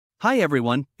Hi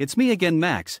everyone, it's me again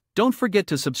Max. Don't forget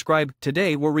to subscribe.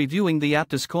 Today we're reviewing the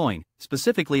Aptos coin,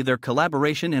 specifically their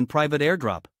collaboration and private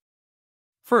airdrop.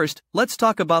 First, let's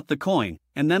talk about the coin,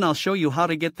 and then I'll show you how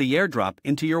to get the airdrop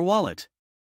into your wallet.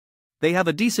 They have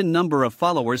a decent number of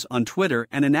followers on Twitter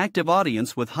and an active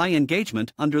audience with high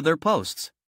engagement under their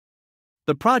posts.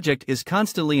 The project is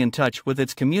constantly in touch with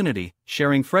its community,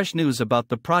 sharing fresh news about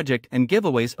the project and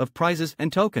giveaways of prizes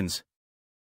and tokens.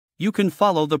 You can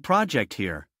follow the project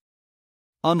here.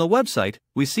 On the website,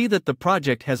 we see that the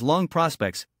project has long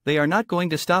prospects. They are not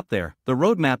going to stop there. The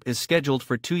roadmap is scheduled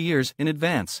for 2 years in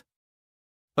advance.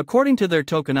 According to their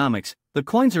tokenomics, the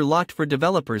coins are locked for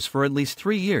developers for at least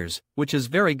 3 years, which is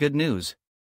very good news.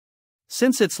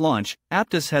 Since its launch,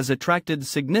 Aptos has attracted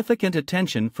significant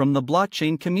attention from the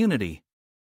blockchain community.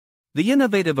 The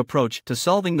innovative approach to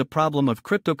solving the problem of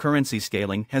cryptocurrency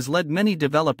scaling has led many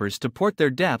developers to port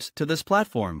their dApps to this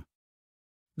platform.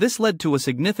 This led to a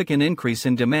significant increase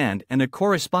in demand and a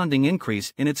corresponding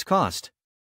increase in its cost.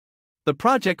 The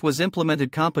project was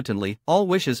implemented competently, all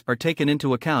wishes are taken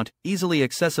into account, easily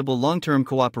accessible long-term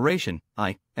cooperation.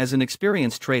 I, as an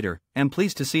experienced trader, am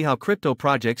pleased to see how crypto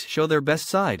projects show their best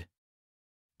side.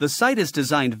 The site is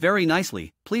designed very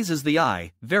nicely, pleases the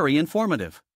eye, very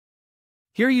informative.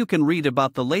 Here you can read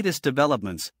about the latest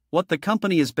developments, what the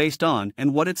company is based on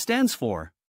and what it stands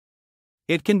for.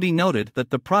 It can be noted that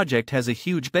the project has a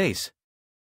huge base.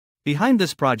 Behind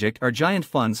this project are giant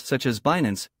funds such as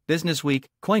Binance, Businessweek,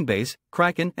 Coinbase,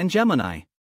 Kraken and Gemini.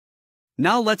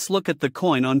 Now let's look at the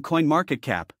coin on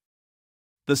CoinMarketCap.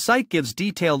 The site gives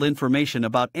detailed information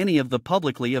about any of the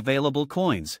publicly available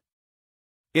coins.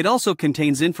 It also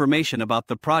contains information about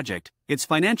the project, its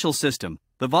financial system,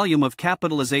 the volume of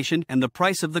capitalization and the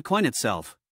price of the coin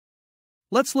itself.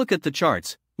 Let's look at the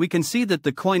charts. We can see that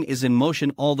the coin is in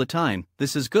motion all the time.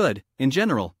 This is good. In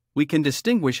general, we can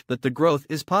distinguish that the growth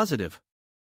is positive.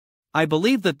 I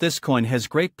believe that this coin has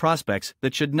great prospects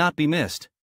that should not be missed.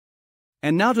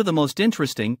 And now to the most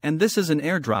interesting, and this is an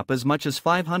airdrop as much as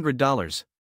 $500.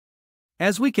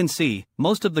 As we can see,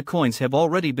 most of the coins have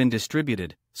already been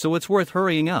distributed, so it's worth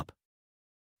hurrying up.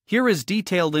 Here is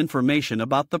detailed information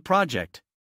about the project.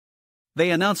 They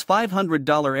announce $500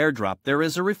 airdrop. There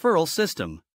is a referral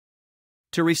system.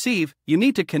 To receive, you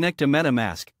need to connect to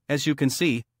MetaMask. As you can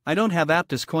see, I don't have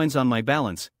Aptos coins on my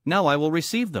balance, now I will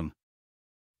receive them.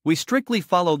 We strictly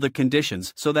follow the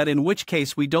conditions so that in which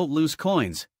case we don't lose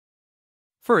coins.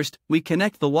 First, we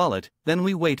connect the wallet, then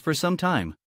we wait for some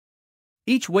time.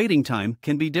 Each waiting time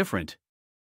can be different.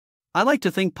 I like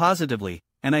to think positively,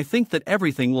 and I think that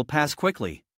everything will pass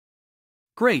quickly.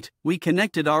 Great, we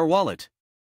connected our wallet.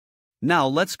 Now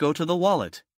let's go to the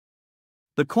wallet.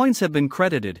 The coins have been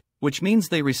credited, which means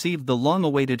they received the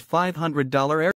long-awaited $500 airdrop.